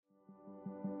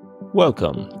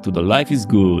Welcome to the Life is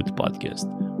Good podcast,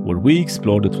 where we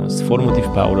explore the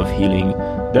transformative power of healing,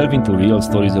 delve into real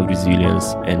stories of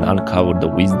resilience, and uncover the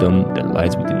wisdom that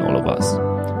lies within all of us.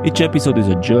 Each episode is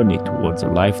a journey towards a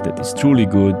life that is truly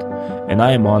good, and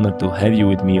I am honored to have you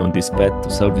with me on this path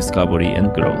to self-discovery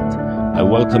and growth. I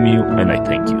welcome you and I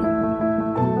thank you.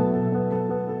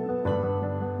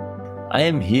 I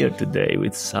am here today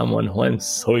with someone who I'm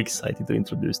so excited to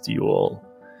introduce to you all.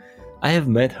 I have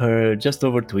met her just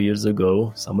over 2 years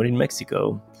ago, somewhere in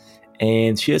Mexico,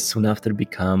 and she has soon after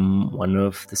become one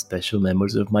of the special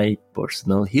members of my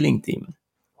personal healing team,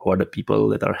 who are the people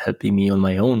that are helping me on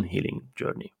my own healing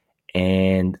journey.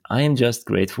 And I am just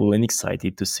grateful and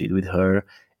excited to sit with her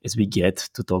as we get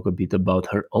to talk a bit about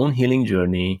her own healing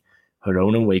journey, her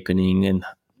own awakening, and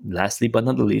lastly but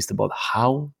not the least, about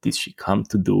how did she come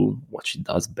to do what she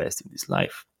does best in this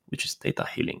life, which is theta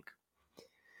healing.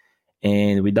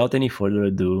 And without any further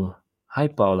ado, hi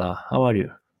Paola, how are you?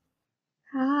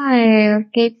 Hi,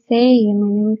 okay, say, my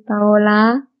name is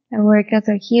Paola. I work as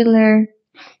a healer.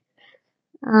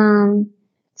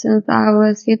 Since I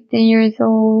was 15 years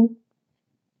old.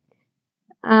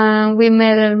 We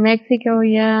met in Mexico,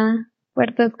 yeah.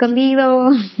 Puerto Escondido.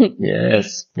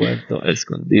 Yes, Puerto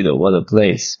Escondido, what a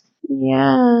place.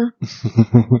 Yeah.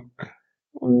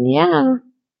 And yeah,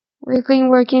 we've been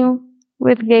working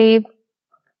with Gabe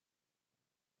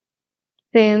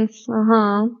since,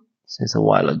 Since a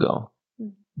while ago.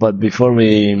 But before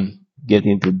we get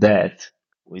into that,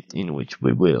 in which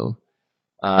we will,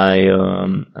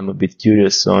 I'm a bit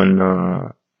curious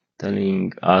on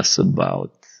telling us a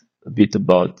bit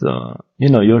about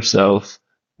yourself,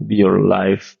 your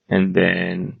life, and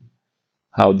then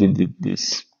how did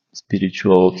this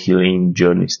spiritual healing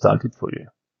journey started for you?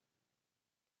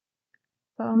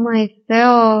 About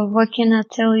myself, what can I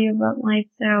tell you about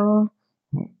myself?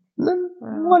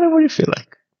 Whatever you feel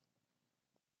like.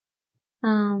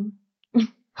 Um,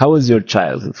 How was your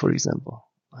childhood, for example?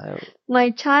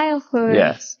 my childhood.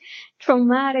 Yes.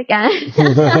 Traumatic.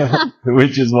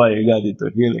 Which is why you got into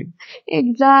healing.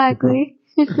 Exactly.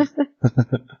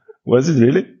 Was it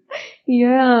really?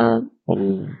 Yeah.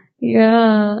 Oh.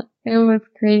 Yeah. It was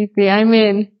crazy. I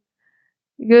mean,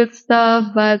 good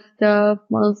stuff, bad stuff,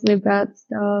 mostly bad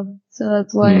stuff. So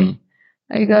that's why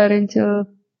I got into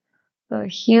the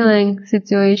healing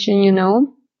situation, you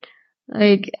know?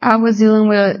 Like, I was dealing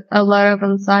with a lot of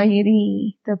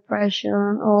anxiety,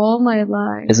 depression all my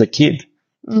life. As a kid?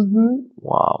 Mm-hmm.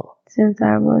 Wow. Since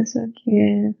I was a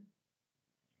kid.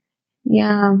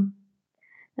 Yeah.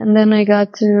 And then I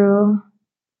got to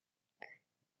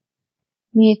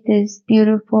meet these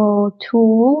beautiful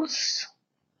tools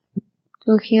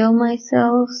to heal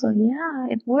myself. So yeah,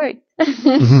 it worked.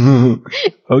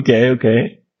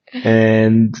 Okay.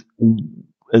 And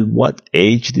at what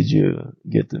age did you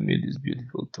get to meet these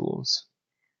beautiful tools?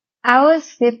 I was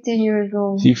 15 years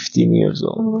old. 15 years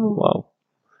old. Mm-hmm. Wow.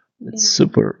 That's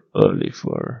super early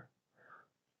for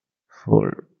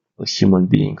a human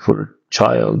being, for a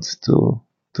child to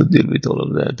deal with all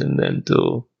of that and then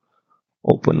to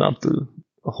open up to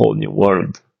a whole new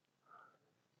world.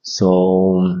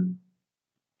 So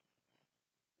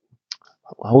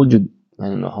how would you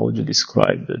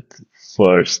describe that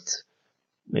first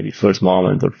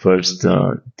moment or first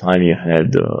time you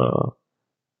had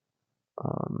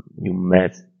you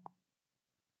met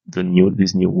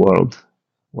this new world?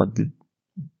 What did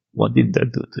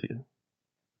that do to you?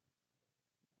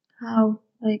 How?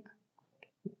 Like?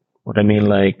 What I mean,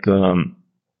 like,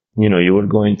 you were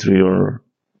going through your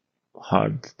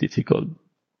hard, difficult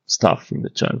stuff in the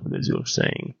childhood, as you were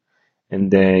saying,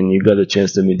 and then you got a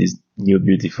chance to meet these new,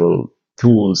 beautiful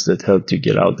tools that helped you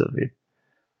get out of it.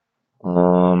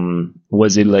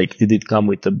 Was it like, did it come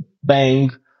with a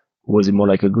bang? Was it more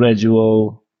like a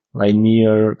gradual,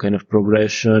 linear kind of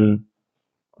progression?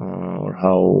 Or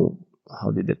how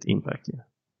did that impact you?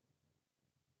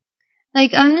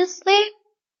 Like, honestly,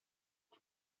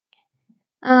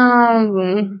 I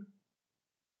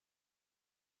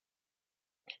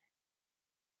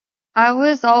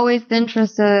was always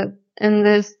interested in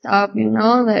this stuff, you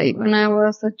know, like when I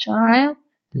was a child.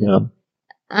 Yeah.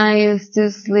 I used to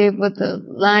sleep with the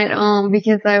light on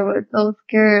because I was so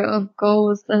scared of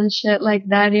ghosts and shit like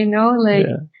that, you know, like.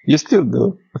 Yeah. You still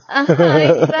do.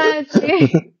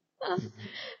 Exactly.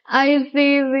 I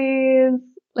see these,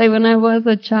 like when I was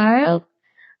a child,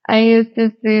 I used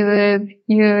to see this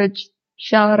huge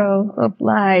shadow of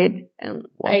light and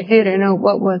I didn't know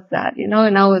what was that, you know,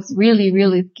 and I was really,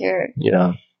 really scared.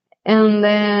 Yeah. And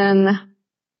then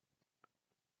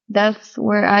that's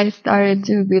where I started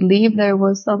to believe there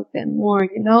was something more,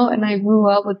 you know, and I grew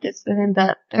up with this feeling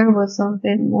that there was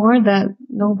something more that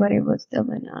nobody was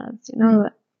telling us, you know,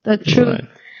 the truth.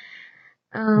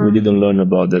 Right. We didn't learn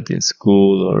about that in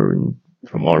school or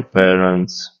from our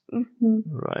parents. Mm-hmm.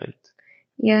 Right.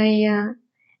 Yeah.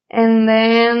 And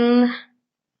then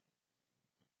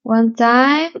one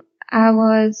time I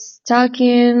was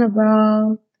talking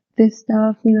about this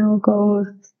stuff, you know,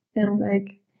 ghosts and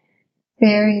like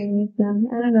fairies and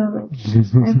I don't know, like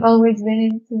I've always been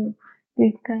into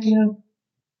this kind of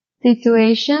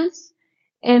situations.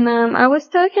 And I was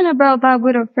talking about that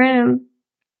with a friend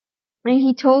and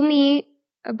he told me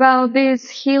about this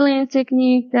healing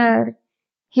technique that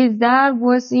his dad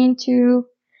was into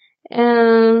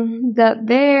and that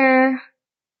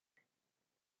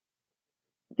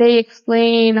they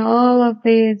explain all of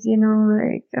this, you know,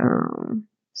 like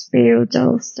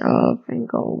spiritual stuff and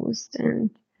ghosts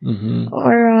and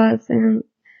auras and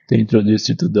they introduce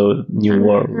you to the new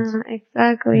world.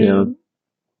 Exactly. Yeah.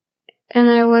 And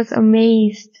I was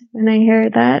amazed when I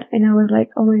heard that and I was like,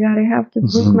 oh my god, I have to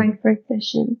book my first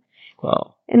session.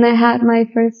 Wow. And I had my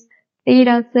first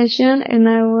theta session and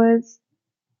I was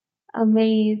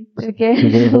amazed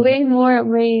again, way more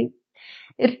amazed.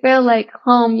 It felt like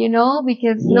home, you know,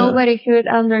 because nobody could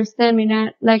understand me.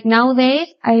 Now, like nowadays,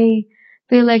 I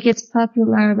feel like it's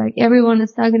popular, like everyone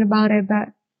is talking about it,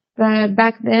 but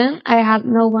back then I had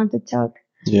no one to talk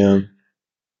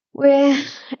with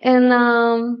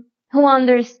and who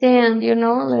understand, you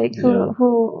know, like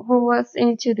who was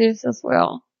into this as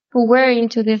well, who were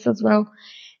into this as well.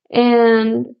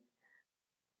 And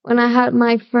when I had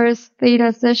my first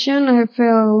theta session, I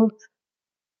felt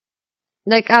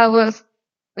like I was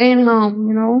in home,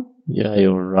 you know? Yeah,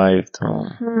 you arrived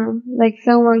home. Like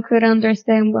someone could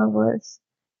understand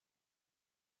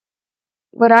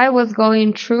what I was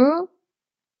going through,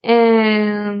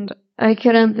 and I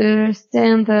could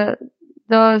understand that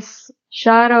those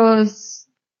shadows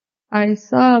I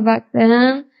saw back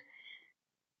then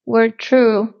were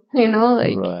true, you know,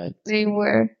 like they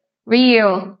were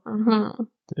real.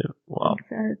 Yeah, wow.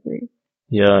 Exactly.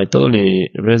 Yeah, I totally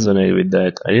resonate with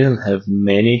that. I didn't have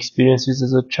many experiences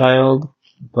as a child,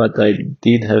 but I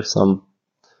did have some.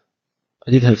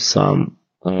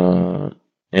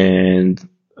 And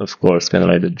of course, kind of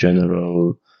like the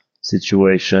general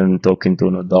situation, talking to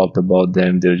an adult about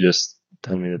them, they'll just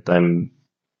tell me that I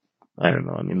don't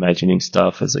know, I'm imagining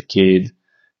stuff as a kid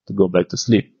to go back to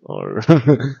sleep or,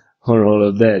 or all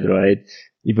of that, right?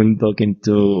 Even talking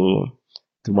to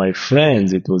my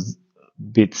friends, it was a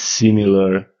bit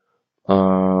similar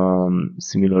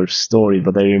story,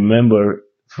 but I remember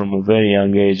from a very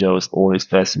young age, I was always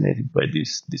fascinated by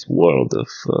this world of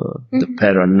the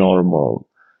paranormal,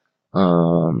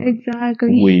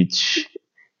 Exactly. which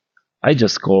I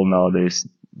just call nowadays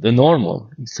the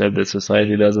normal, except that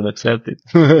society doesn't accept it.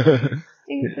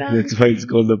 Exactly. That's why it's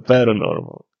called the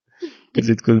paranormal, because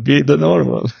it could be the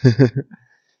normal.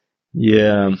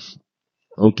 Yeah.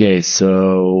 Okay,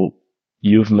 so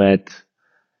you've met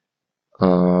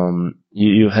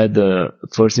you had the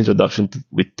first introduction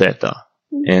with Theta,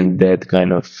 and that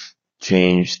kind of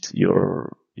changed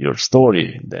your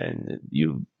story. Then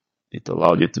it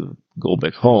allowed you to go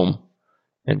back home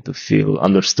and to feel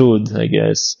understood, I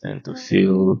guess, and to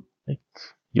feel like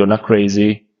you're not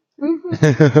crazy.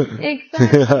 Exactly.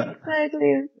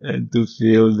 And to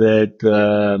feel that,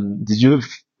 did you,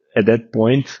 at that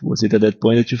point, was it at that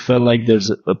point that you felt like there's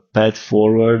a path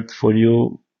forward for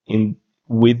you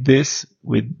with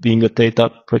being a Theta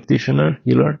practitioner,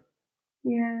 healer?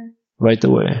 Yeah. Right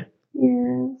away?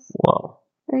 Yes. Wow.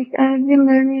 Like I've been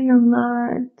learning a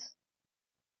lot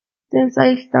since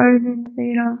I started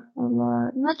Theta a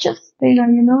lot. Not just Theta,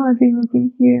 you know, I've been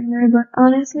looking here and there, but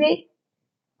honestly,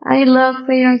 I love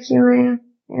Theta healing.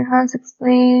 It has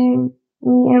explained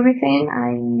me everything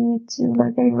I need to,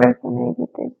 like I resonate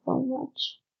with it so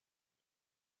much.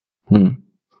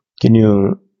 Can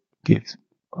you give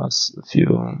us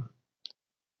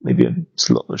maybe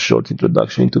a short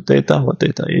introduction into Theta, what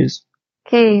Theta is?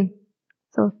 Okay,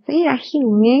 so Theta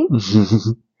healing,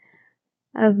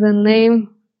 as the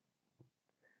name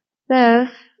says,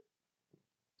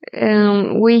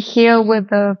 we heal with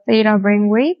the theta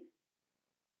brainwave.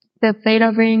 The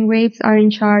theta brainwaves are in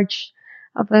charge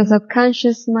of the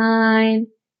subconscious mind,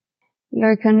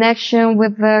 your connection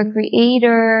with the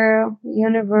creator,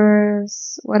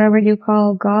 universe, whatever you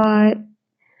call God,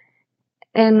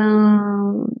 and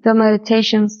the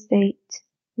meditation state,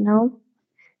 you know?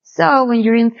 So when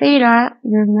you're in theta,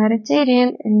 you're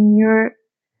meditating and you're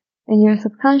in your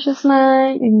subconscious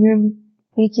mind and you're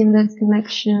making this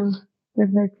connection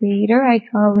with the creator. I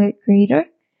call it creator.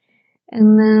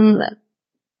 And then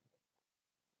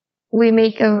we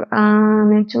make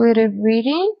an intuitive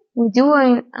reading. We do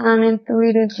an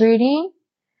intuitive reading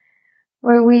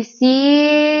where we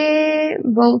see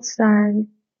both sides,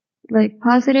 like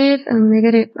positive and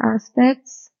negative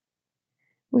aspects.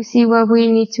 We see what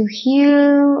we need to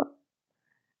heal,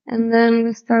 and then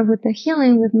we start with the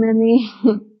healing with many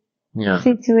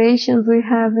situations we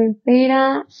have in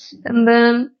Theta, and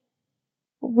then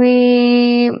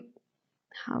we,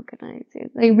 how can I say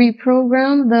it? Like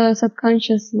reprogram the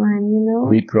subconscious mind, you know?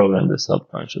 Reprogram the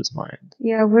subconscious mind.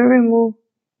 Yeah, we remove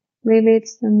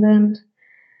limits and then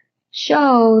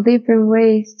show different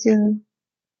ways to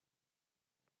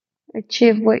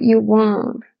achieve what you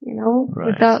want, you know? Right.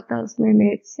 Without those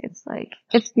limits. It's like,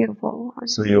 it's beautiful.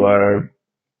 Honestly. So you are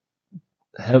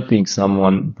helping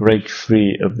someone break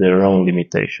free of their own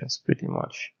limitations, pretty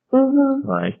much. Mm-hmm.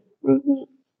 Right?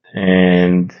 Mm-hmm.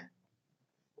 And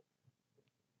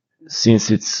since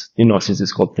it's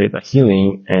called theta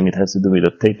healing, and it has to do with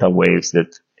the theta waves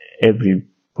that every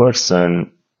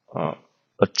person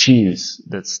achieves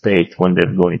that state when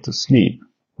they're going to sleep.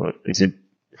 Or is it,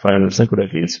 if I understand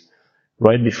correctly, it's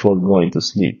right before going to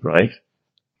sleep, right?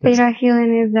 Theta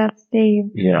healing is that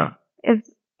state. Yeah.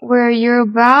 It's where you're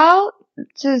about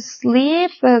to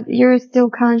sleep, but you're still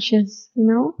conscious, you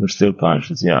know? You're still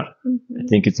conscious, yeah. Mm-hmm. I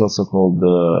think it's also called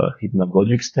the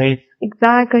hypnagogic state.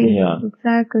 Exactly. Yeah.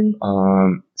 Exactly.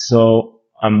 So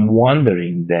I'm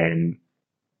wondering then,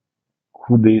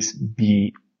 could this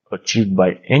be achieved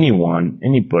by anyone,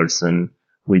 any person,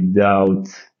 without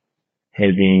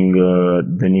having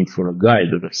the need for a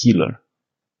guide or a healer?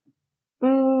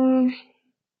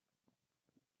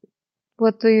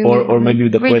 What do you mean? Or maybe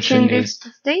the question is,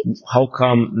 state? how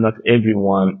come not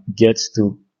everyone gets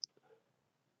to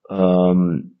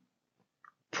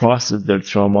process their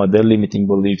trauma, their limiting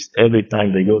beliefs every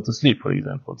time they go to sleep, for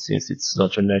example, since it's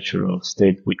such a natural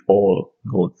state we all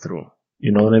go through.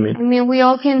 You know what I mean? I mean, we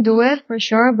all can do it for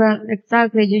sure, but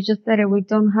exactly, you just said it, we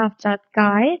don't have that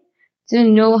guide to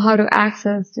know how to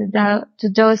access to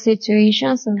those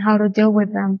situations and how to deal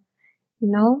with them,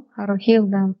 you know, how to heal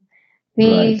them.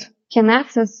 We can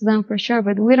access them for sure,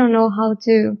 but we don't know how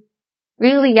to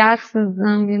really access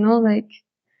them, you know, like,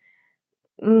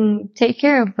 take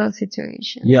care of those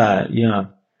situations. Yeah, yeah.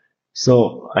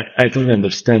 So I totally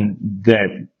understand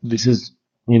that this is,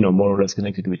 more or less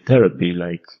connected with therapy.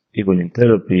 Like even in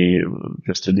therapy,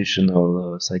 just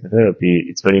traditional psychotherapy,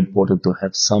 it's very important to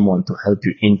have someone to help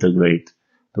you integrate,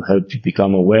 to help you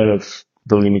become aware of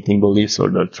the limiting beliefs or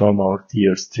the trauma or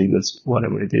fears, triggers,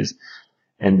 whatever it is,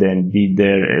 and then be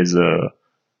there as a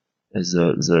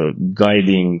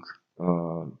guiding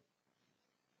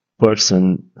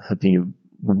person, helping you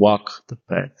walk the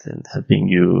path and helping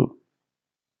you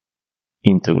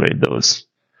integrate those.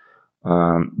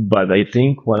 But I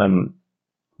think what I'm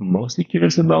mostly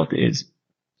curious about is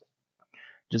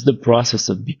just the process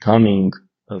of becoming,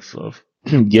 of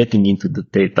getting into the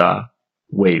theta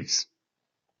waves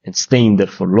and staying there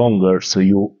for longer. So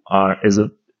you are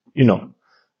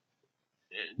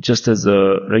just as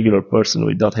a regular person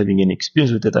without having any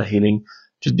experience with theta healing,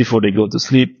 just before they go to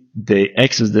sleep, they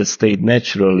access that state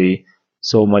naturally.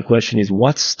 So my question is,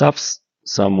 what stops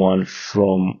someone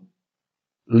from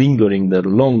lingering there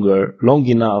long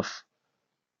enough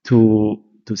to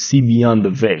see beyond the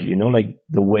veil, like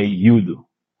the way you do.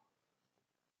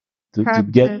 To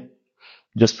get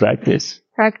just practice.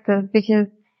 Practice, because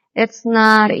it's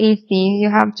not easy. You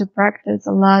have to practice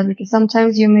a lot, because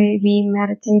sometimes you may be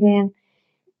meditating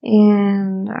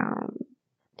and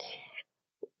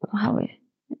how it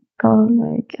called,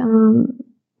 like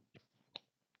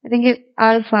I think it's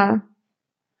alpha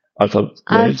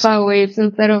waves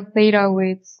instead of theta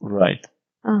waves. Right.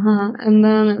 And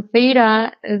then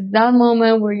theta is that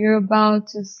moment where you're about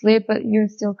to sleep, but you're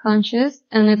still conscious,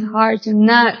 and it's hard to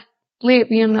not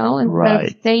sleep, instead of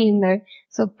staying there.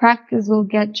 So practice will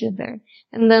get you there.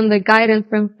 And then the guidance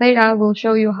from theta will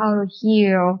show you how to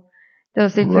heal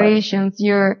those situations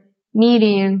you're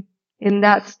needing in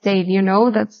that state,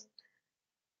 That's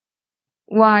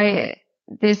why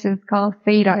this is called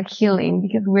theta healing,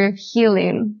 because we're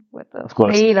healing with the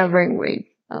theta brainwave.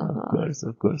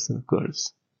 Of course.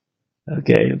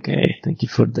 Okay. Thank you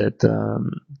for that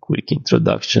quick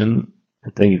introduction.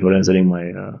 And thank you for answering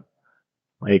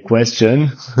my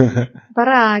question.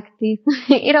 Practice.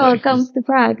 It all comes to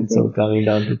practice. It's all coming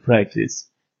down to practice.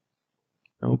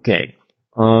 Okay.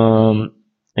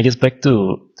 I guess back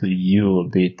to you a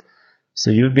bit.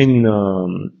 So you've been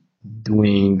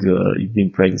you've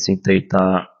been practicing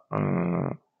theta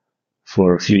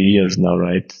for a few years now,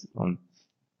 right?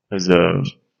 As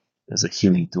a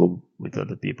healing tool with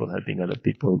other people, helping other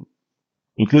people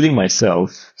including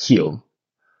myself, heal.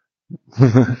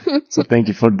 So thank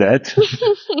you for that.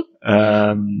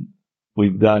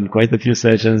 We've done quite a few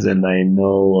sessions, and I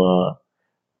know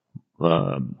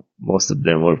most of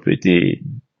them were pretty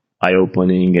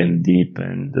eye-opening and deep,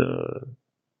 and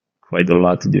quite a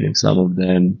lot during some of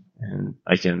them. And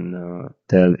I can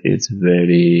tell it's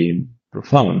very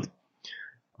profound,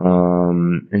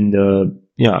 and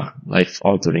yeah,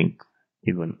 life-altering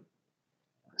even.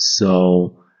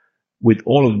 So, with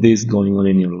all of this going on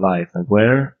in your life, like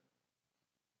where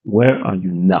are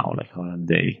you now? Like, how are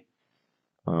they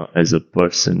as a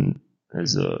person,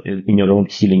 in your own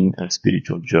healing and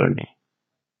spiritual journey?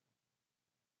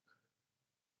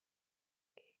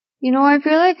 I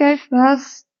feel like I've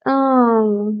passed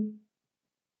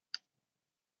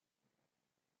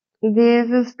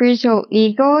this spiritual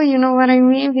ego, you know what I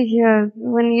mean? Because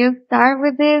when you start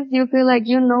with this, you feel like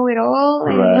you know it all,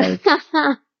 Right.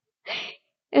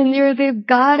 and you're this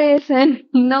goddess, and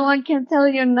no one can tell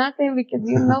you nothing because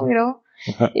you know it all.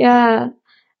 Yeah,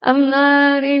 I'm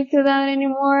not into that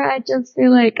anymore. I just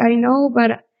feel like I know,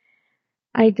 but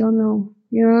I don't know.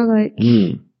 Like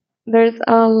there's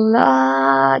a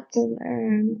lot to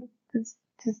learn,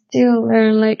 to still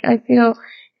learn. Like I feel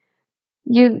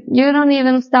you don't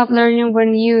even stop learning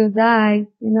when you die,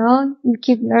 you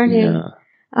keep learning Yeah.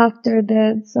 after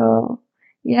that. So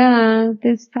yeah,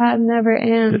 this path never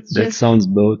ends. That sounds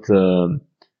both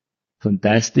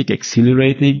fantastic,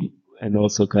 exhilarating, and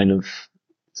also kind of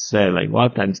sad. Like,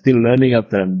 what? I'm still learning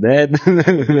after I'm dead.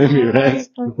 Let me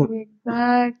rest.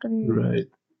 Exactly. Right.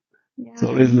 Yeah. It's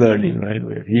always learning, right?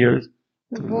 We're here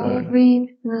to learn,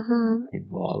 Evolving.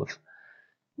 evolve.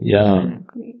 Yeah.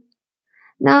 Exactly.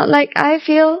 Now, like I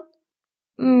feel,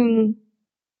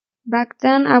 back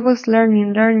then I was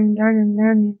learning,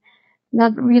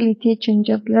 not really teaching,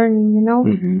 just learning,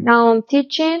 Mm-hmm. Now I'm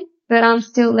teaching, but I'm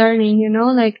still learning,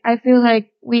 like I feel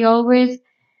like we always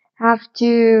have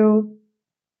to,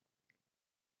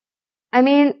 I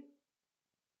mean,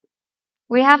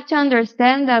 we have to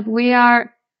understand that we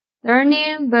are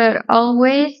learning, but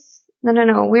always,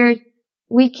 no,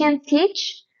 we can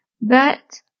teach, but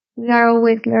we are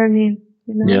always learning,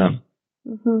 Yeah.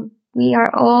 We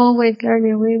are always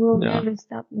learning. We will Yeah. never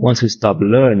stop learning. Once we stop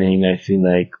learning, I feel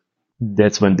like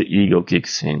that's when the ego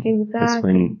kicks in. Exactly. That's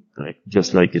when, like,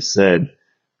 just like you said,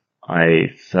 I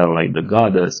felt like the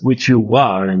goddess, which you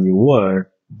are and you were,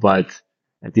 but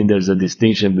I think there's a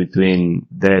distinction between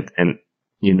that and,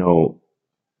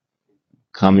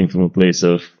 coming from a place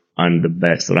of I'm the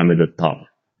best or I'm at the top.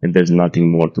 And there's nothing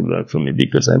more to learn from me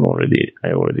because I already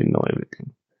know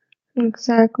everything.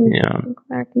 Exactly. Yeah.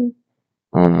 Exactly.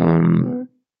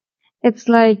 It's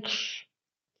like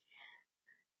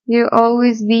you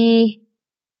always be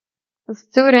a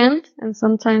student and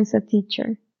sometimes a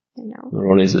teacher, You're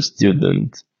always a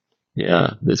student.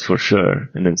 Yeah, that's for sure.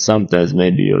 And then sometimes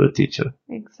maybe you're a teacher.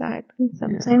 Exactly.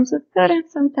 Sometimes a student,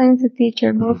 sometimes a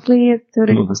teacher, mostly a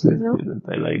student. Mostly a student.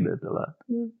 I like that a lot.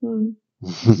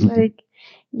 Like,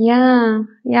 yeah,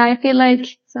 I feel like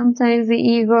sometimes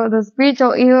the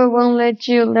spiritual ego won't let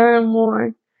you learn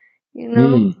more,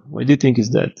 Why do you think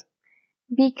is that?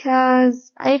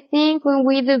 Because I think when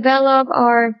we develop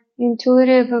our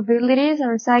intuitive abilities,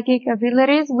 our psychic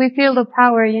abilities, we feel the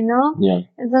power, Yeah.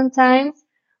 And sometimes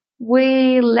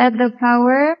we let the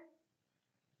power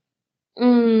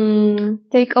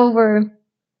take over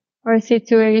our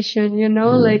situation,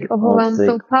 like, oh, I'm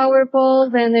so powerful,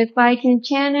 then if I can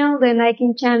channel, then I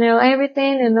can channel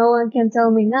everything and no one can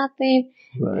tell me nothing.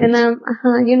 Right. And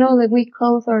like we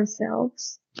close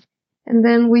ourselves and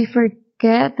then we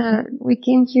forget that we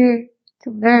came here to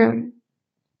learn,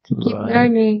 to keep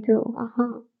learning,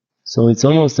 So it's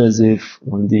almost as if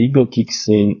when the ego kicks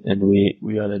in and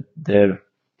we are there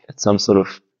at some sort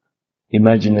of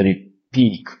imaginary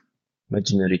peak,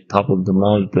 imaginary top of the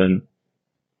mountain,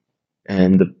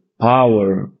 and the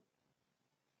power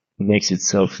makes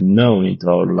itself known into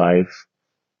our life,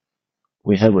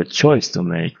 we have a choice to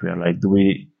make. We are like, do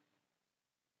we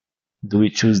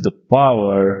choose the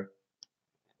power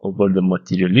over the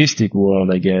materialistic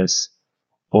world, I guess,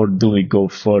 or do we go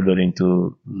further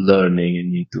into learning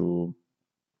and into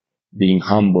being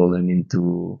humble and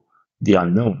into the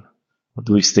unknown? Or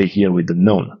do we stay here with the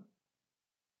known?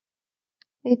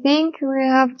 I think we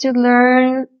have to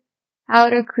learn how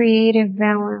to create a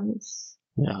balance.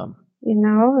 Yeah.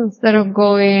 Instead of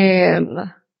going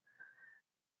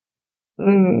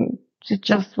to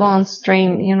just one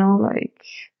stream, like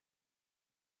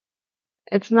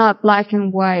it's not black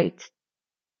and white.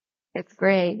 It's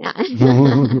gray. I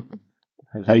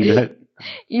like that.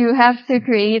 You have to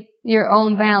create your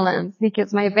own balance,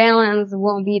 because my balance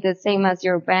won't be the same as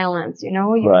your balance, you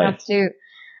know? You have to,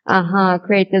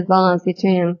 create this balance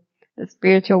between the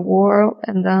spiritual world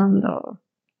and then the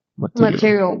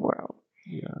material world.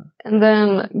 Yeah. And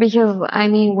then, because, I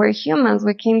mean, we're humans,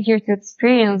 we came here to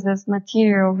experience this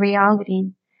material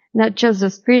reality, not just the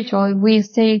spiritual. If we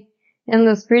stay in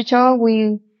the spiritual,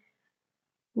 we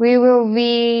will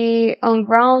be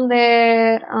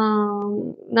ungrounded,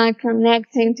 not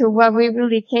connecting to what we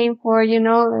really came for, you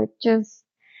know,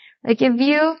 like if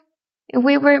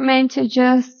we were meant to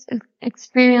just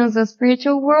experience the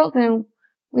spiritual world, then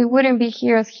we wouldn't be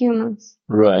here as humans.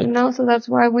 Right. You know, so that's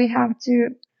why we have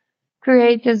to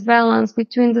create this balance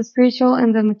between the spiritual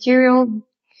and the material,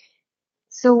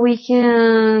 so we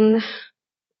can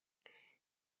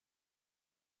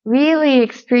really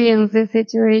experience this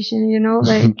situation, you know,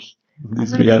 like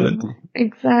this reality.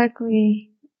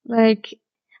 Exactly. Like,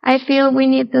 I feel we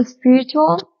need the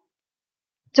spiritual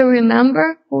to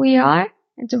remember who we are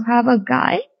and to have a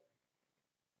guide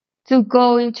to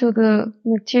go into the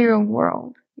material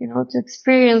world, you know, to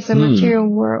experience the material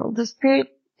world. The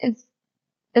spirit is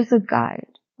a guide.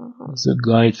 It's a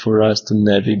guide for us to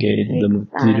navigate the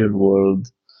material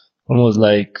world, almost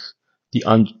like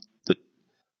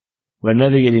we're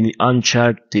navigating the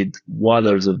uncharted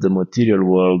waters of the material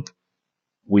world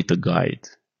with a guide.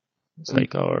 It's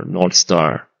like our North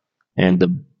Star. And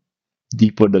the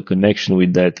deeper the connection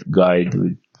with that guide,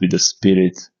 with the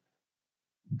spirit,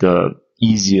 the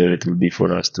easier it will be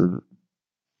for us to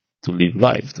live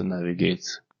life, to navigate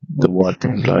the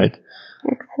waters, right?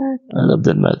 Exactly. I love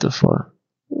that metaphor.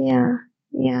 Yeah,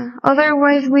 yeah.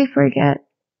 Otherwise we forget.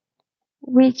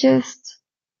 We just,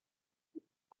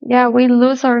 we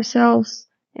lose ourselves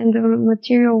in the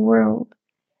material world.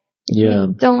 Yeah.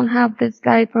 We don't have this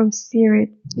guide from spirit,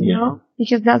 you know,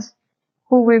 because that's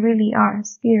who we really are,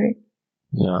 spirit.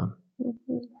 Yeah.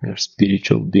 We're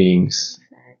spiritual beings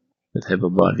that have a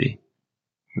body,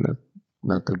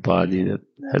 not a body that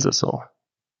has a soul.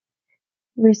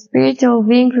 We're spiritual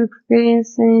beings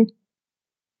experiencing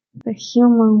the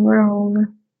human world,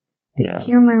 the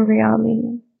human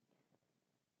reality.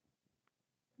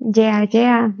 Yeah,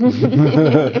 yeah.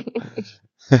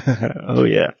 Oh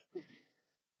yeah.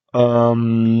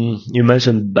 You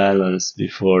mentioned balance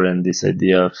before, and this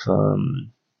idea of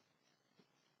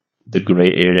the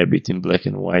gray area between black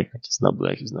and white. It's not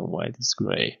black, it's not white, it's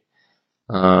gray.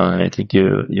 I think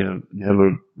you have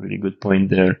a really good point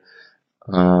there.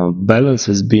 Balance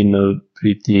has been a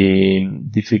pretty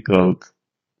difficult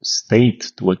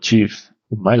state to achieve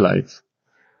in my life.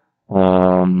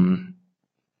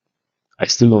 I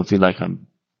still don't feel like I'm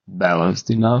balanced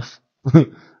enough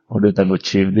or that I've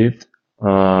achieved it.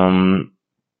 And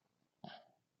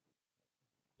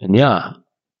yeah,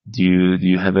 do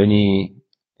you have any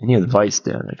advice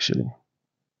there actually?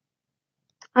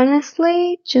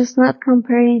 Honestly, just not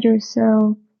comparing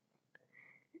yourself.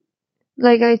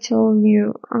 Like I told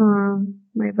you,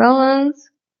 my balance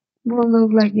won't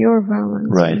look like your balance,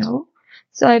 Right. You know?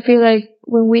 So I feel like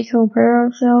when we compare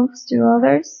ourselves to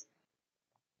others,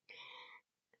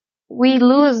 we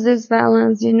lose this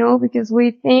balance, you know, because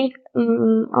we think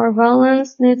our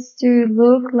balance needs to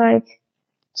look like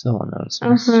someone else.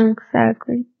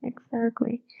 Exactly.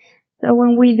 So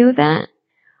when we do that,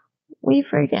 we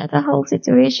forget the whole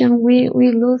situation. We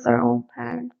lose our own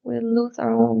path. We lose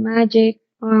our own magic,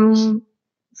 our own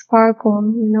sparkle,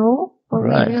 you know, what we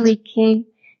really came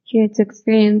here to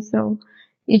experience. So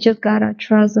you just gotta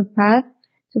trust the path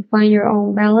to find your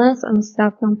own balance and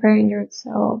stop comparing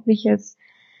yourself, because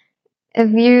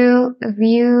if you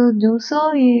do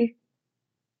so, you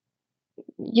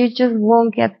just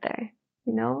won't get there,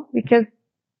 you know, because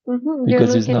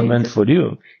it's not meant for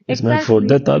you. It's meant for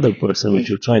that other person which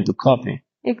you're trying to copy.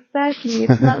 Exactly.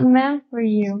 It's not meant for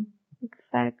you.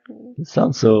 Exactly. It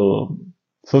sounds so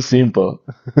simple.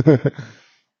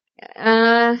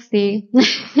 See.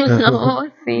 No,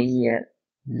 see, yes.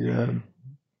 Yeah.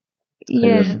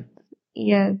 Yes.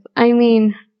 Yes. I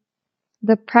mean,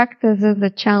 the practice is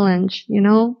the challenge, you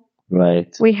know?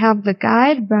 Right. We have the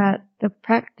guide, but the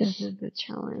practice is the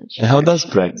challenge. And how does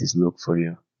practice look for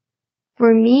you?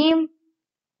 For me,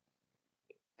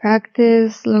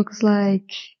 practice looks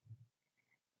like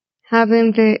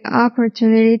having the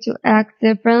opportunity to act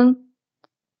different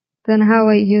than how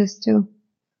I used to,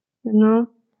 you know?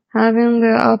 Having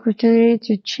the opportunity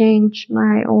to change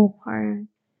my old pattern.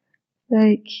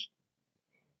 Like,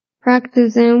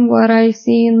 practicing what I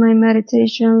see in my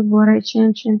meditations, what I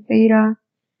change in Theta.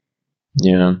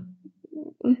 Yeah.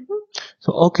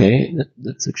 So, okay,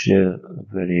 that's actually a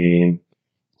very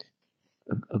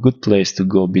a good place to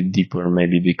go a bit deeper,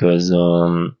 maybe, because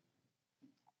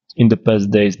in the past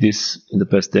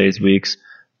days, weeks,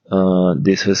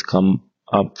 this has come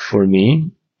up for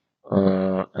me,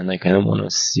 and I kind of want to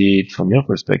see it from your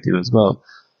perspective as well.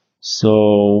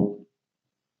 So,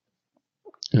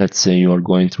 let's say you are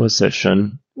going through a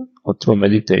session or through a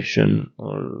meditation,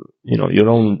 or your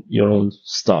own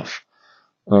stuff,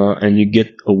 and you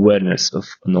get awareness of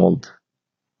an old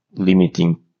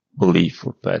limiting belief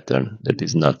or pattern that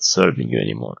is not serving you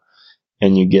anymore,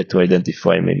 and you get to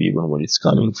identify maybe even where it's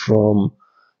coming from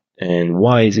and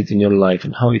why is it in your life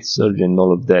and how it's served you and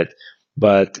all of that.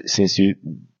 But since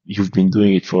you've been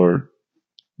doing it for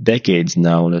decades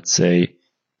now, let's say,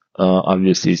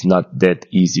 obviously it's not that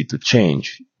easy to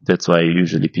change. That's why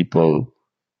usually people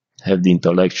have the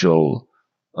intellectual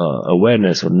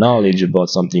awareness or knowledge about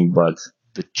something, but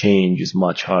the change is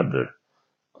much harder.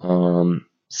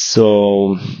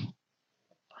 So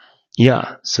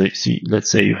yeah, so see, let's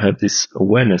say you have this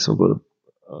awareness of a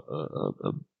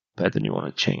pattern you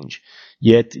want to change,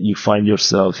 yet you find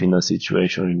yourself in a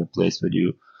situation, in a place where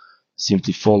you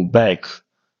simply fall back.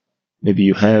 Maybe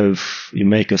you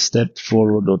make a step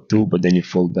forward or two, but then you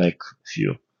fall back a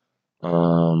few.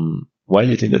 Why do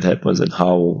you think that happens, and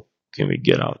how can we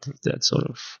get out of that sort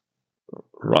of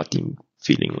rotting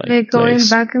feeling like going place?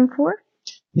 back and forth?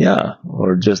 Yeah,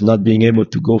 or just not being able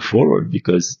to go forward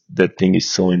because that thing is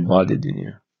so embodied in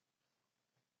you.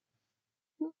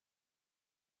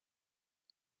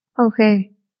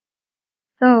 Okay.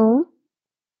 So,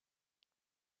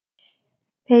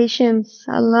 patience,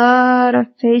 a lot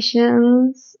of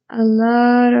patience, a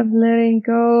lot of letting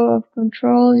go of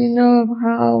control, of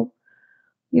how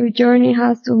your journey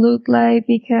has to look like,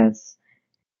 because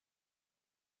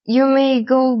you may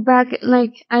go back,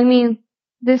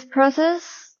 this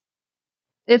process,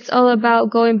 it's all about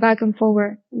going back and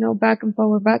forward, back and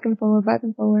forward, back and forward, back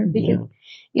and forward, because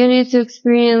you need to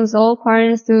experience all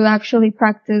parts to actually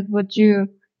practice what you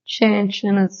change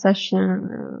in a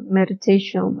session,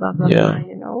 meditation, blah, blah, blah,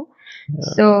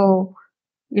 So,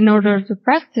 in order to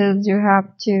practice, you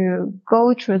have to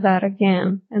go through that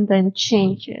again and then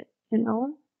change it,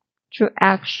 through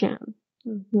action.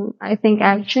 I think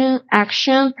action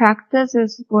practice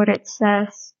is what it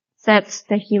sets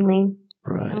the healing.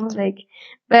 Right.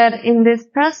 But in this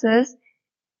process,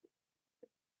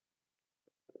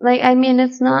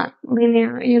 it's not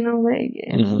linear,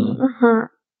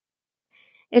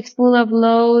 it's full of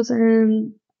lows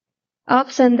and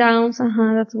ups and downs.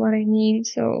 That's what I mean.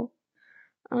 So,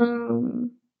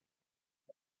 1,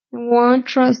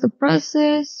 trust the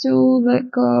process. 2,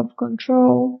 let go of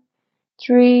control.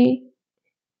 3,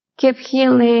 keep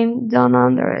healing. Don't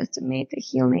underestimate the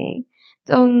healing.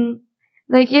 Don't,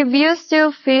 if you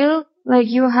still feel like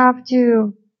you have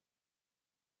to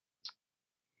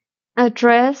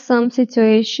address some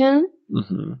situation,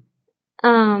 do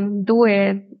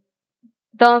it.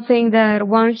 Don't think that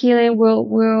one healing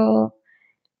will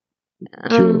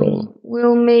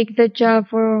make the job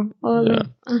for all of.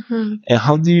 And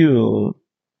how do you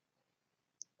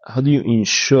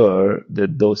ensure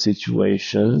that those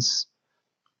situations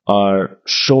are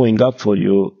showing up for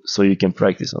you so you can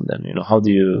practice on them? How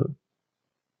do you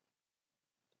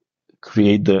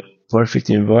create the perfect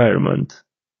environment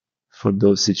for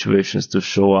those situations to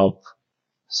show up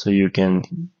so you can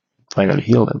finally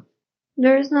heal them?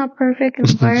 There is no perfect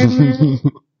environment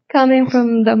coming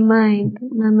from the mind.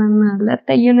 No. Let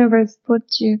the universe put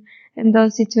you in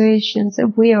those situations.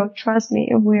 It will. Trust me,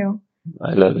 it will.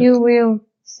 I love it. You will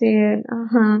see it.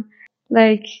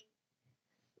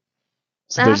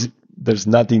 So there's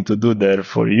nothing to do there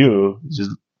for you.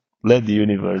 Just let the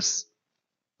universe,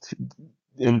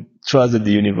 and trust that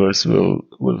the universe will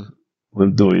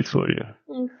do it for you.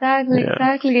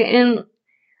 Exactly. And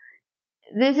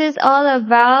this is all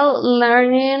about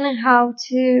learning how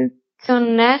to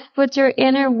connect with your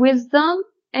inner wisdom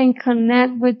and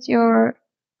connect with your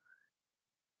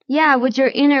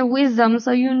inner wisdom,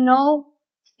 so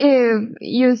if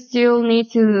you still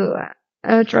need to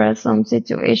address some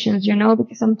situations,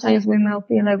 because sometimes we may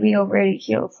feel like we already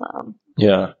healed some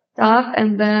stuff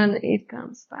and then it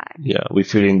comes back. Yeah, we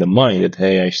feel in the mind that,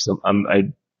 hey,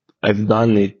 I've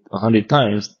done it 100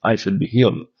 times, I should be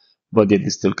healed, but yet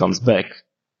it still comes back.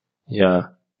 Yeah.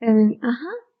 And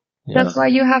that's why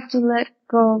you have to let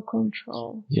go of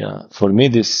control. Yeah, for me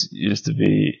this used to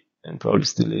be, and probably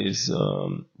still is,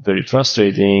 very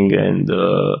frustrating and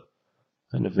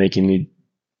kind of making me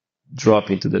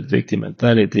drop into that victim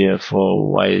mentality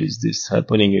for why is this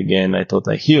happening again? I thought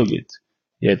I healed it,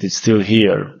 yet it's still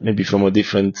here, maybe from a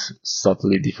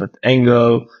subtly different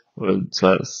angle. Well, it's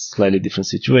a slightly different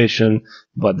situation,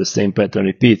 but the same pattern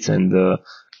repeats. And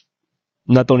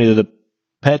not only that the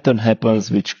pattern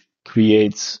happens, which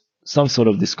creates some sort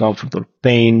of discomfort or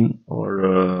pain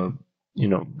or,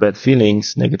 bad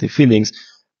feelings, negative feelings,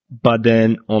 but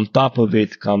then on top of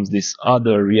it comes this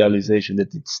other realization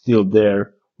that it's still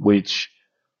there, which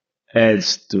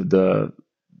adds to the,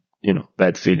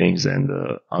 bad feelings and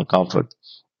uncomfort.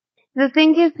 The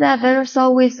thing is that there's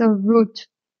always a root.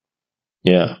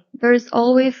 Yeah. There's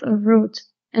always a root.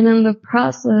 And in the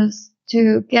process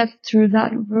to get through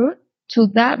that root, to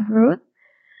that root,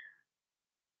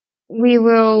 we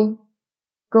will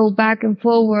go back and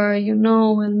forward,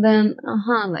 and then,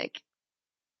 like,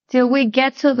 till we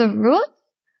get to the root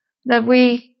that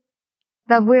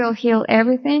will heal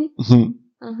everything.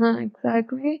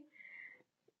 Exactly.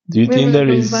 Do you We think will there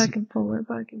go is? back and forward,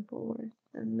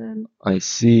 and then. I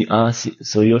see.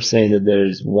 So you're saying that there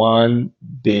is one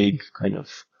big kind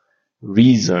of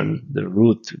reason, the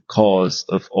root cause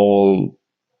of all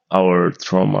our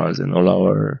traumas and all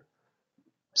our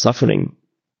suffering.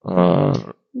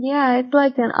 Yeah, it's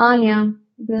like an onion.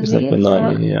 It's like an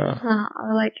onion, yeah.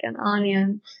 Like an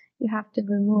onion. You have to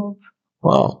remove.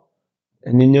 Wow.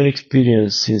 And in your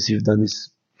experience, since you've done this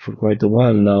for quite a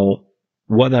while now,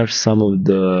 what are some of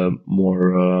the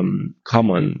more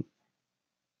common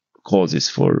causes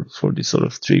for this sort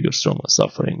of triggers, trauma,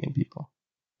 suffering in people?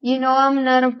 I'm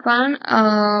not a fan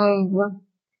of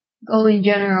going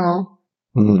general,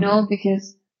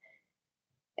 because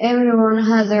everyone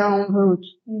has their own root,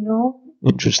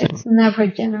 Interesting. It's never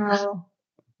general.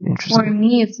 For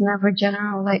me, it's never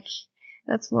general. Like,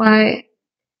 that's why,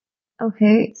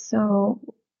 okay, so,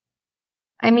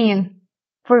 I mean,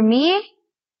 for me,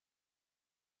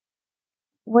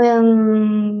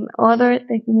 when other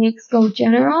techniques go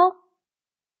general,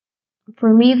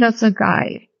 for me, that's a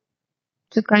guide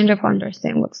to kind of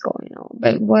understand what's going on.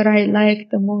 But what I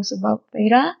like the most about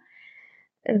Theta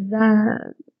is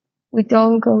that we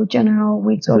don't go general,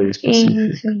 we go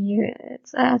into you.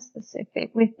 It's as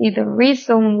specific. We see the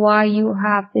reason why you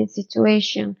have this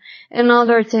situation. And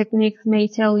other techniques may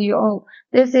tell you, oh,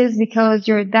 this is because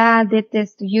your dad did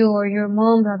this to you, or your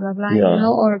mom, blah, blah, blah,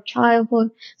 or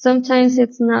childhood. Sometimes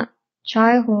it's not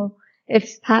childhood,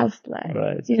 it's past life,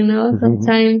 right.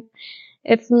 Sometimes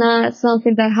it's not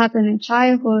something that happened in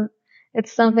childhood.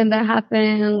 It's something that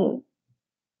happened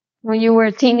when you were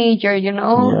a teenager,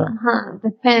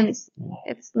 depends.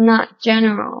 It's not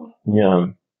general.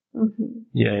 Yeah.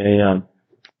 Yeah.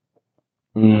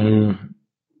 In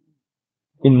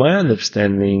my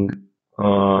understanding,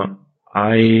 in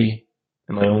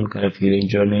my own kind of healing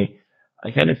journey, I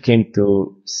kind of came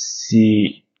to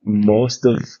see most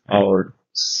of our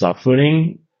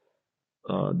suffering,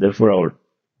 therefore our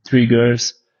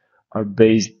triggers, are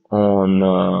based on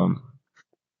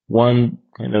one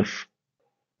kind of,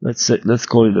 let's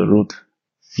call it the root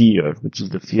fear, which is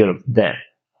the fear of death.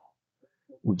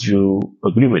 Would you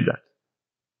agree with that?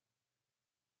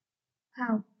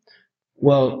 How?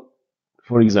 Well,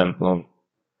 for example,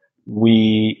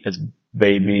 we as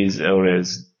babies or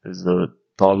as a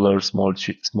toddler, small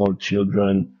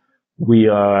children, we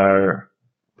are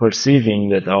perceiving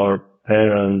that our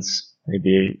parents,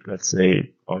 maybe let's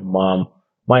say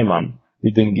my mom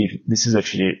didn't give. This is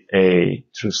actually a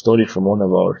true story from one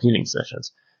of our healing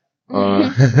sessions.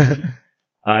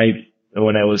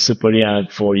 When I was super young,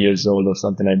 4 years old or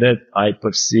something like that, I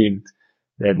perceived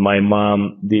that my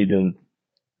mom didn't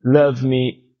love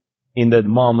me in that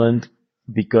moment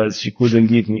because she couldn't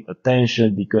give me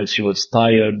attention, because she was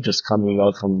tired just coming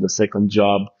out from the second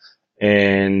job,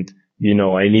 and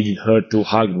I needed her to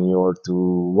hug me or to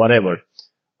whatever,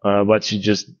 but she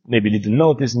just maybe didn't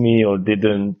notice me or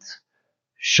didn't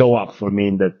show up for me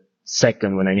in that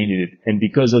second when I needed it. And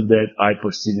because of that, I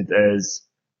perceived it as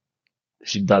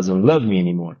she doesn't love me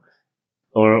anymore,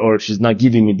 or she's not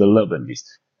giving me the love at least.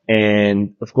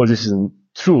 And of course, this isn't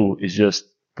true. It's just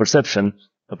perception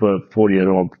of a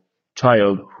 4-year-old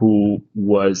child who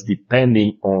was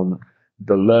depending on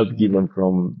the love given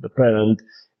from the parent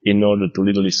in order to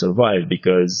literally survive,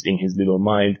 because in his little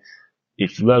mind,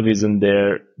 if love isn't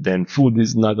there, then food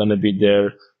is not going to be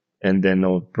there, and then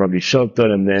probably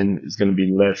shelter, and then it's going to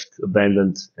be left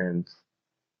abandoned and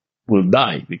will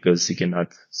die because he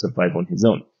cannot survive on his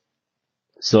own.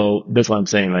 So that's why I'm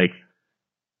saying, like,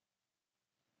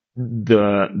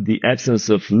 the absence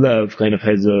of love kind of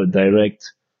has a direct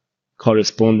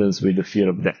correspondence with the fear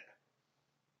of death.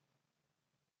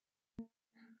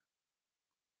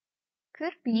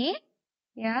 Could be,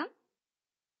 yeah.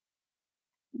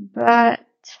 But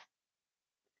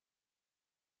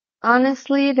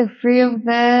honestly, the fear of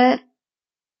that,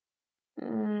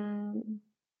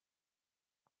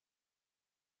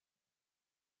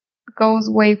 goes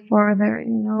way further,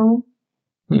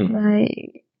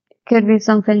 like could be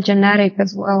something genetic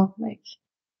as well, like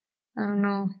I don't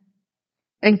know,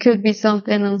 it could be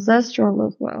something ancestral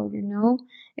as well,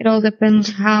 it all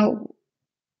depends how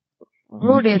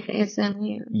rooted is in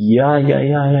you.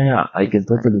 Yeah. I can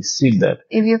totally see that.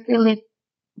 If you feel it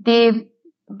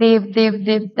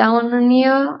deep down in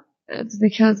you, it's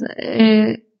because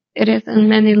it is in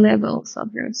many levels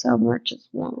of yourself, not just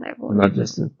one level. Not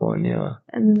just in one, yeah.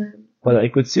 And but I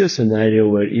could see a scenario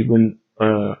where even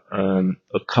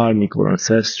a karmic or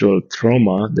ancestral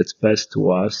trauma that's passed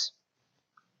to us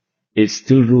is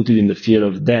still rooted in the fear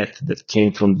of death that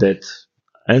came from that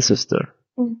ancestor.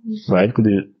 Mm-hmm. Right?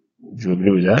 Do you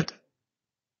agree with that?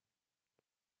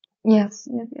 Yes.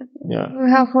 Yeah. We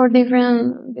have 4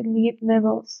 different belief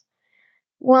levels.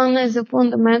 One is a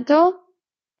fundamental.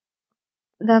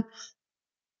 That's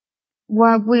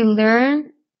what we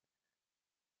learn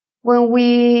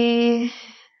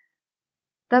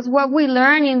that's what we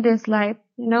learn in this life,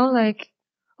 like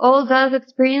all those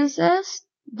experiences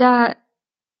that,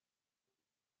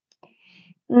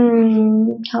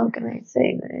 how can I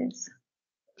say this?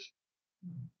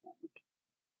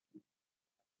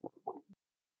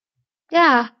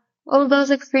 Yeah, all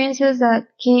those experiences that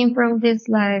came from this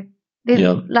life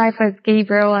as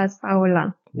Gabriel, as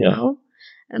Paola,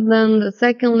 And then the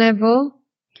second level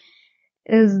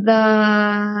is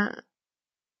the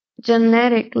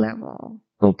genetic level.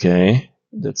 Okay,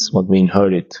 that's what we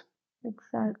inherit.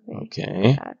 Exactly. Okay.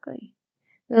 Exactly.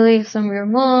 Beliefs from your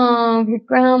mom, your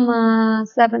grandma,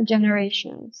 7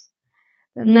 generations.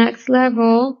 The next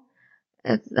level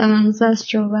is an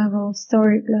ancestral level,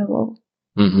 storic level.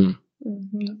 Mm-hmm.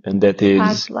 And that is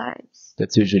past lives.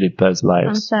 That's usually past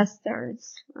lives.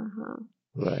 Ancestors.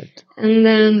 Right. And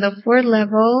then the 4th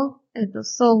level is the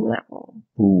soul level.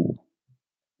 Ooh.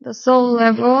 The soul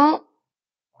level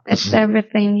is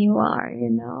everything you are,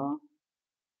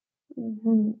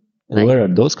 And where are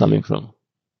those coming from?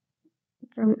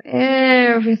 From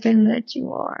everything that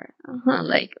you are.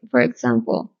 Like, for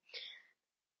example,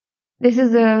 this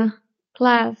is a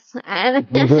class. And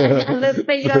the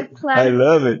theta class. I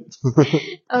love it.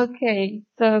 Okay,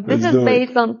 so this is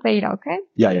based on theta, okay?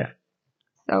 Yeah.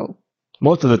 So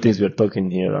most of the things we're talking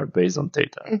here are based on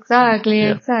theta. Exactly.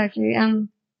 I'm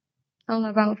all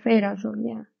about theta, so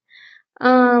yeah.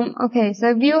 Okay, so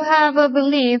if you have a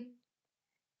belief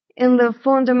in the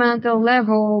fundamental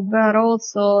level, but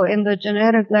also in the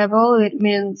genetic level, it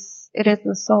means it is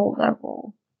the soul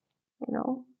level,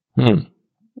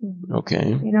 Okay.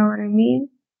 You know what I mean?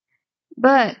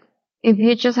 But if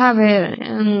you just have it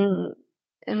in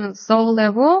a soul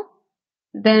level,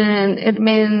 then it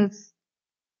means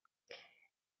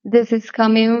this is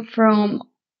coming from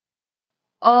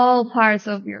all parts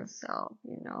of yourself,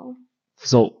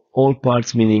 So all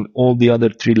parts meaning all the other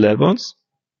 3 levels?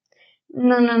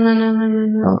 No.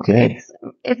 Okay.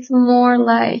 It's more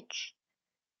like,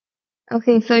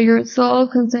 okay, so your soul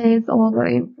contains all the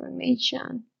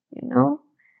information,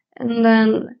 and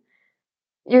then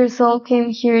your soul came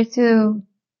here to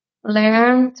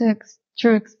learn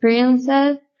through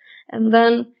experiences, and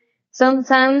then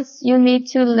sometimes you need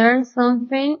to learn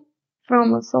something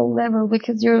from a soul level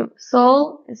because your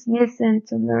soul is missing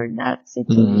to learn that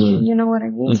situation. You know what I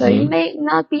mean? So it may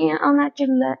not be on a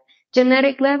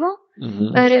genetic level,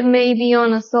 but it may be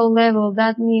on a soul level.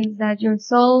 That means that your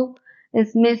soul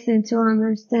is missing to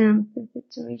understand the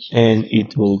situation. And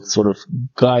it will sort of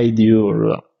guide you,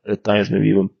 or at times maybe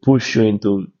even push you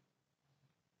into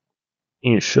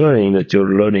ensuring that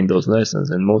you're learning those lessons.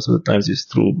 And most of the times it's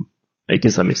through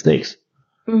making some mistakes.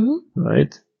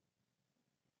 Right?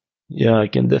 Yeah, I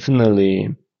can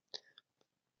definitely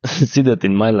see that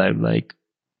in my life. Like,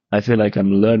 I feel like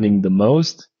I'm learning the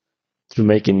most through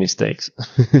making mistakes.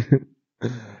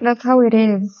 That's how it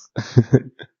is.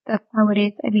 That's how it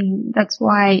is. I mean, that's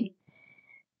why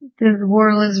this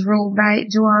world is ruled by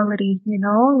duality,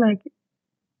 like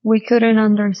we couldn't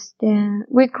understand,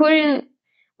 we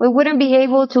wouldn't be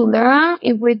able to learn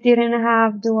if we didn't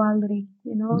have duality,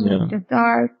 like the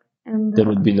dark and there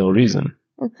would be no reason.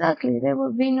 Exactly, there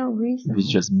would be no reason. It's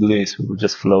just bliss. We were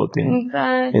just floating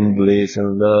Exactly. in bliss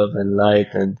and love and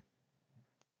light, and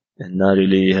not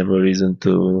really have a reason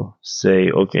to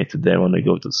say, okay, today I want to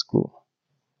go to school.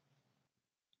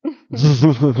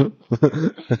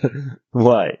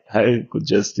 Why? I could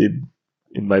just sit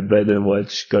in my bed and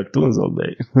watch cartoons all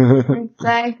day.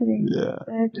 Exactly. Yeah.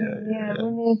 We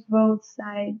need both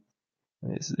sides.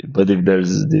 But if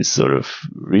there's this sort of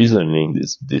reasoning,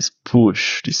 this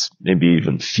push, this maybe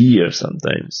even fear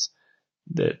sometimes,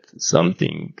 that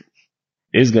something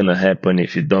is gonna happen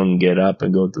if you don't get up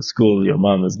and go to school. Your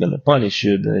mom is gonna punish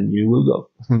you, then you will go.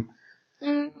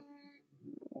 Mm,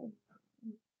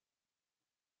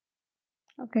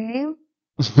 okay.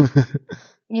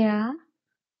 Yeah,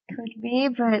 could be,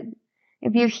 but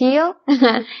if you heal,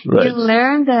 you Right.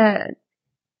 learn that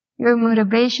your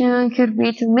motivation could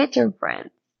be to meet your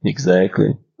friends.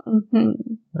 Exactly. Hmm.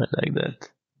 I like that.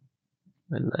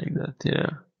 I like that. Yeah.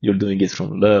 You're doing it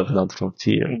from love, not from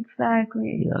fear.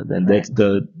 Exactly. Yeah. Then that's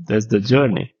the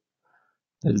journey.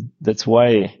 That's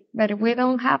why. But if we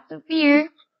don't have to fear,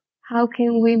 how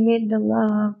can we meet the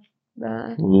love?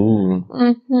 Ooh.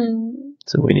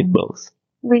 So we need both.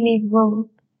 We need both.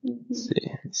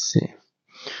 See.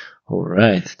 All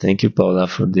right. Thank you, Paula,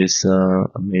 for this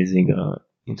amazing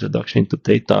introduction to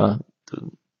Theta,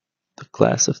 to the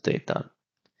class of Theta.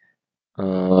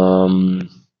 Um,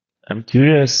 I'm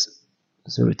curious.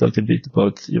 So we talked a bit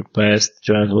about your past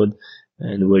childhood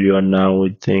and where you are now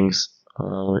with things,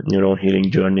 in your own healing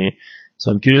journey.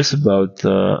 So I'm curious about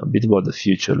a bit about the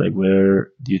future. Like, where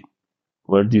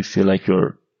do you feel like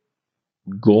you're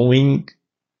going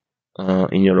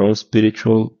in your own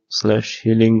spiritual slash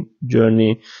healing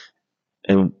journey,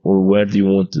 and or where do you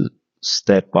want to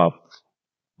step up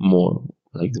more,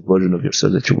 like the version of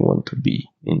yourself that you want to be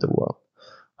in the world?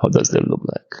 How does that look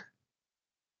like?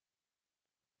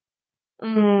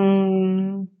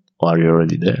 Mm, Or are you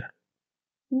already there?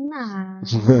 nah.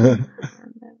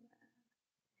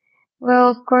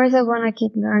 Well, of course, I want to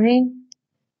keep learning.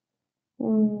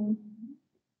 Mm,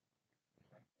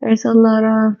 there's a lot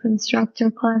of instructor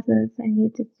classes I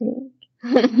need to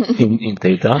take. in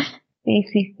Theta?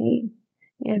 ACC.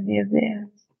 Yes, yes, yes.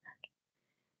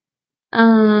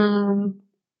 Um,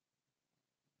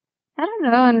 I don't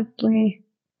know, honestly.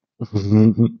 I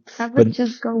would But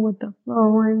just go with the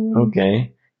flow. I mean,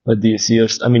 okay. But do you see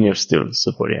I mean, you're still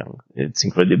super young. It's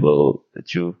incredible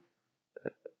that you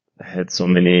had so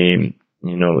many,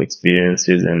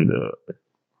 experiences and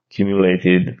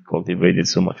cultivated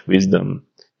so much wisdom,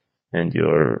 and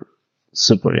you're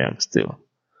super young still.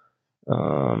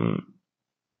 Um,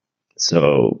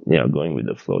 so yeah, going with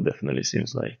the flow definitely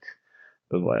seems like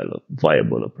a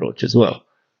viable approach as well.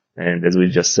 And as we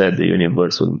just said, the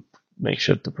universe will make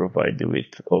sure to provide you with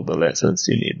all the lessons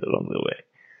you need along the way.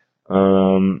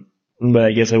 But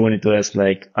I guess I wanted to ask,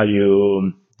 like,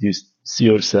 do you see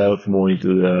yourself more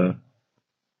into the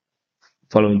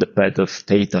following the path of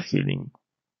theta healing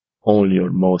only or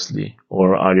mostly,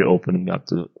 or are you opening up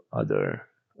to other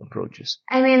approaches?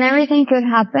 I mean, everything could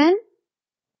happen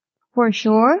for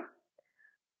sure.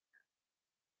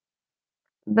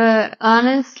 But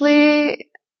honestly,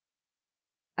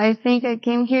 I think I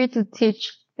came here to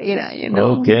teach theta, you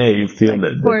know? Okay, you feel Like,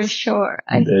 that. for sure.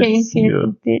 I came That's here you.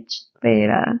 to teach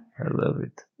theta. I love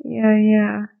it. Yeah,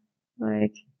 yeah.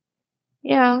 Like,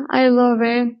 yeah, I love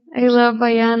it. I love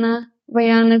Vayana.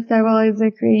 Vayana Seval is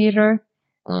the creator.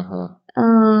 Uh-huh.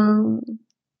 And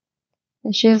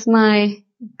she's my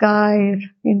guide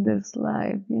in this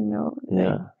life, you know. Like,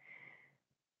 Yeah.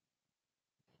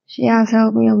 she has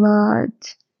helped me a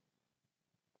lot.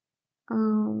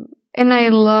 And I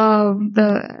love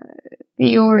the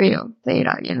theory of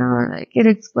theta, you know, like it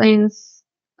explains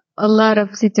a lot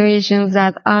of situations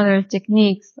that other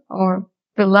techniques or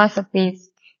philosophies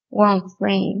won't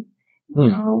explain, you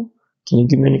know. Can you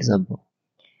give me an example?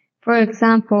 For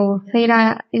example,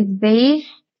 theta is based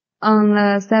on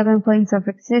the 7 planes of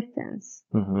existence.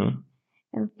 Mm-hmm.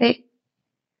 And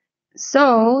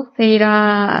so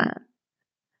theta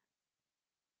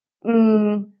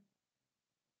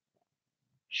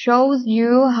shows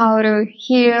you how to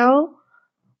heal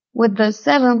with the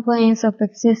 7 planes of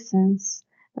existence.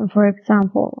 And for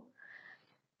example,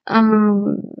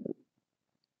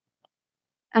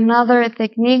 another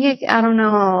technique, I don't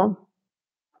know,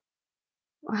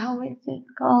 how is it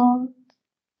called?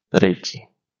 Reiki.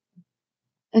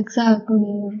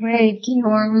 Exactly, Reiki,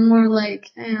 or more like,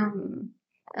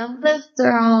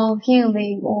 ancestral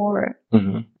healing, or,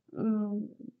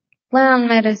 plant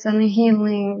medicine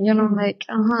healing, you know, like,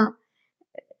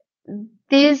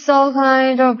 These all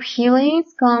kind of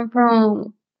healings come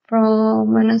from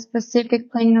a specific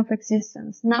plane of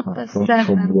existence, not the From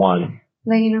seventh one.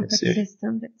 plane of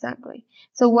existence, exactly.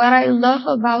 So what I love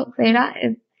about theta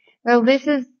is, well, this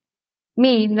is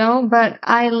me, no, but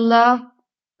I love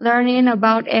learning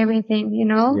about everything, you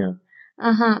know?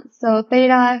 Yeah. So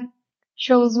theta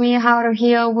shows me how to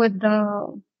heal with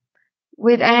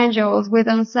angels, with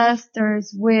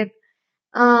ancestors, with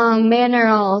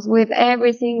minerals, with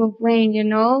every single plane, you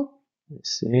know? I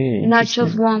see. Not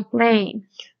just one plane.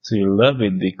 So you love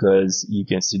it because you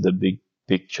can see the big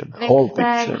picture, the whole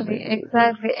picture.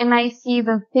 Exactly. And I see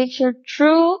the picture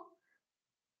through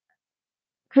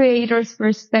creator's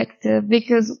perspective,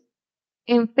 because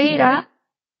in Theta,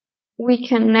 we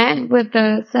connect with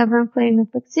the seventh plane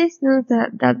of existence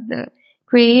that the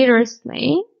creator's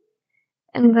plane,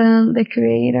 and then the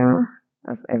creator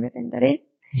of everything that is.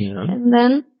 Yeah. And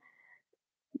then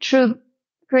through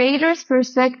creator's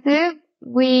perspective,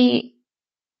 we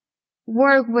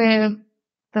work with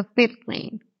the fifth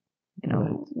plane,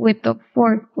 with the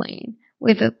fourth plane,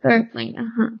 with the third plane.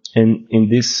 And in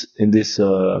this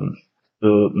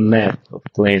map of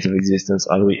planes of existence,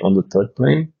 are we on the third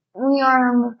plane? We are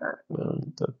on the third. We're on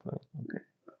the third plane. Okay.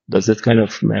 Does that kind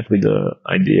of map with the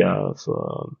idea of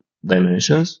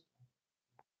dimensions?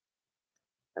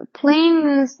 Plane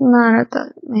is not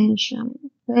a dimension.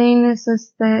 Plane is a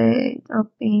state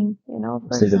of being,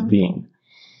 State of being.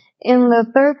 In the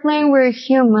third plane, we're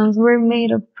humans. We're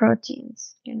made of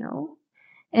proteins,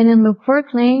 And in the fourth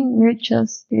plane, we're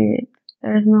just spirit.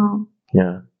 There's no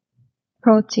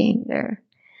protein there.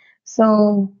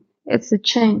 So it's a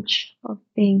change of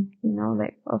being,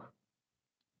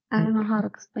 I don't know how to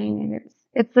explain it.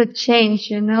 It's a change,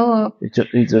 of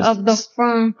the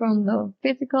form from the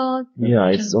physical.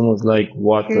 It's almost like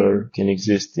water can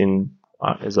exist in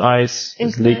as ice,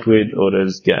 as liquid, or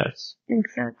as gas.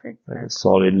 Exactly. Like a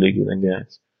solid, liquid, and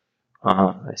gas.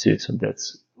 I see. So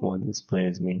that's what these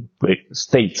planes mean.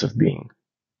 States of being.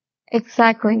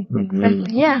 Exactly.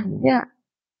 Yeah.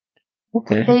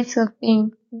 Okay. States of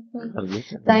being.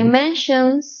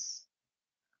 Dimensions,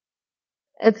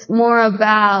 it's more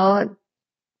about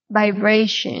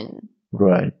vibration.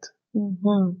 Right.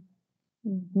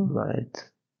 Right.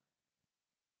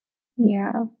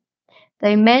 Yeah.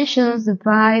 Dimensions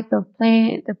divide the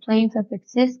planes of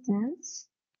existence,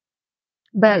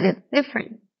 but it's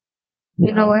different.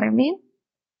 You know what I mean?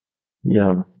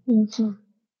 Yeah. It's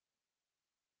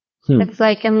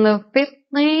like in the fifth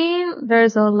plane,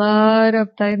 there's a lot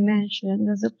of dimension.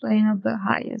 There's a plane of the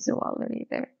highest duality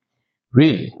there.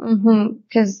 Really?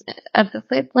 Because at the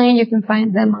fifth plane, you can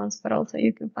find demons, but also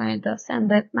you can find the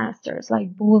ascended masters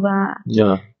like Buddha,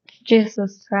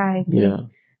 Jesus Christ.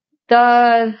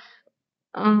 The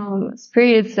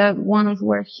spirits that once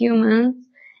were humans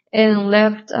and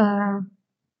left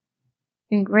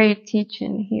in great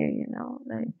teaching here,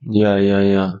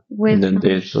 And then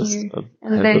they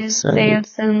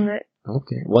ascended.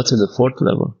 Okay. What's in the fourth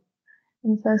level?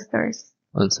 Ancestors.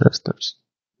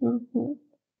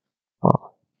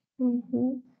 Oh.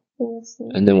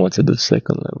 And then what's at the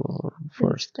second level or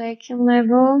first? The second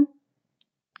level,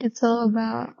 it's all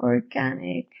about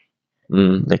organic.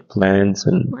 Like plants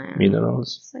and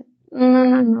minerals?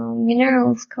 No.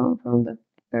 Minerals come from the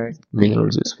first.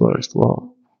 Minerals is first.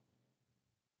 Wow.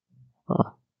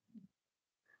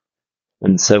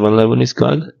 And 7th level is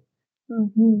God?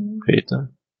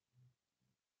 Creator.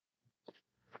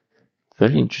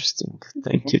 Very interesting.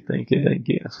 Thank you.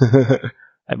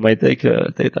 I might take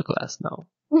a Theta class now.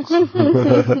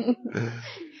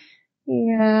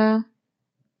 Yeah.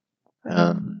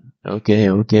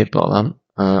 Okay, Paola.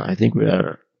 I think we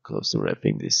are close to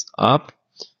wrapping this up,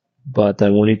 but I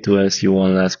wanted to ask you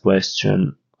one last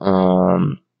question.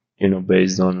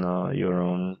 Based on your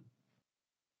own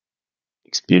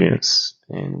experience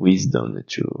and wisdom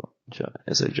that you,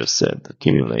 as I just said,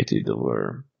 accumulated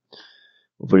over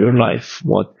your life.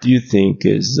 What do you think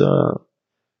is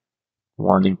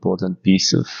one important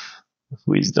piece of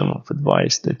wisdom, of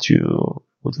advice that you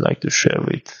would like to share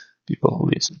with people who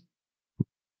listen?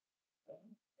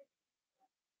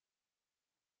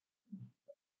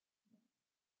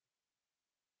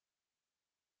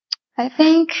 I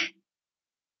think,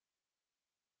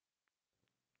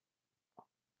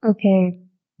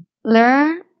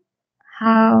 learn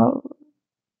how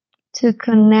to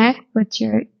connect with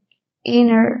your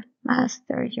inner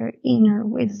master, your inner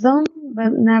wisdom,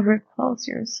 but never close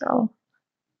yourself.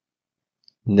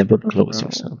 Never close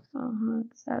yourself.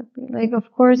 Exactly. Like,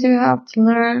 of course, you have to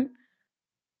learn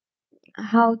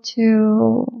how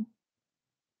to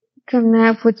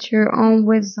connect with your own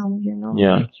wisdom,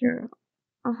 like your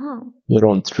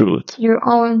own truth. Your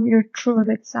truth,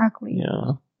 exactly.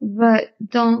 Yeah. But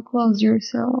don't close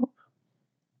yourself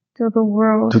to the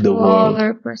world, to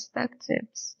other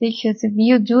perspectives. Because if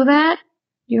you do that,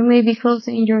 you may be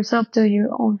closing yourself to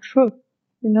your own truth,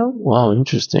 Wow,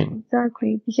 interesting.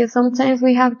 Exactly. Because sometimes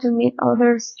we have to meet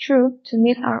others' truth to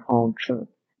meet our own truth.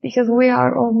 Because we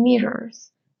are all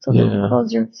mirrors. So don't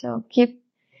close yourself. Keep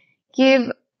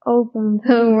open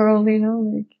to the world,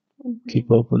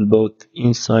 Keep open both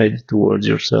inside towards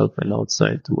yourself and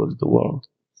outside towards the world.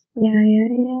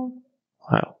 Yeah.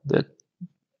 Wow,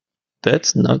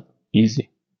 that's not Easy.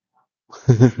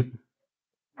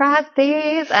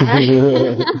 Practice.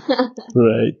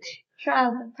 Right.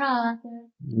 Trust the process.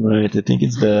 Right. I think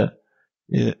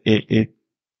it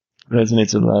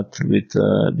resonates a lot with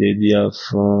the idea of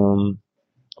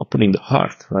opening the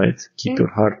heart, right? Keep your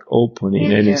heart open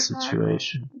in any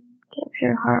situation. Keep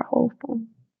your heart open.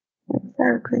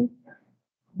 Exactly.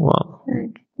 Wow.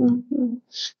 Mm-hmm.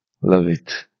 Love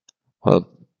it. Well,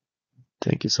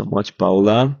 thank you so much,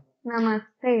 Paola.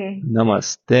 Namaste.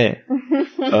 Namaste.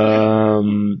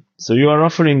 So you are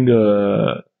offering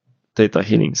theta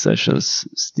healing sessions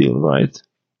still, right?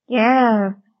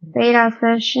 Yeah. Theta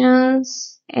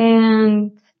sessions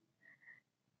and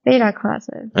theta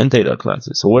classes. And theta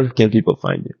classes. So where can people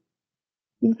find you?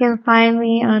 You can find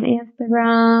me on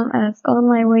Instagram as On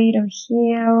My Way to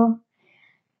Heal.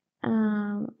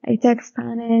 I take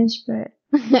Spanish, but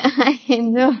I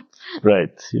can do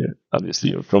Right. Yeah.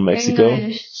 Obviously, you're from Mexico.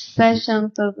 English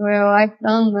sessions as well. I've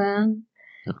done them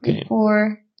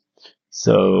before.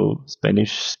 So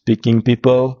Spanish speaking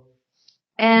people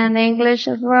and English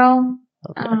as well.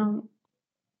 Okay.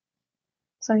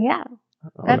 So yeah,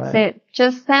 that's it.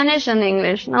 Just Spanish and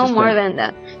English, no Just more than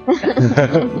that.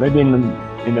 Maybe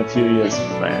in a few years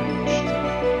French.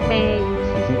 Maybe.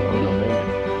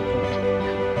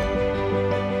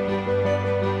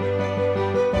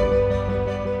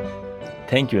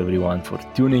 Thank you everyone for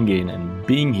tuning in and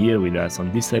being here with us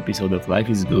on this episode of Life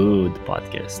is Good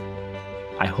podcast.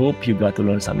 I hope you got to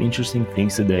learn some interesting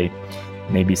things today.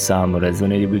 Maybe some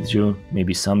resonated with you,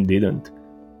 maybe some didn't,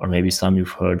 or maybe some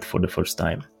you've heard for the first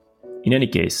time. In any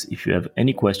case, if you have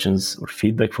any questions or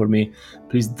feedback for me,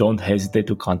 please don't hesitate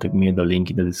to contact me at the link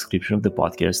in the description of the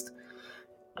podcast.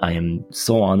 I am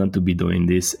so honored to be doing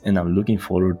this, and I'm looking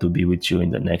forward to be with you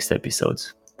in the next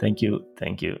episodes. Thank you,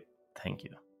 thank you, thank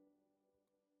you.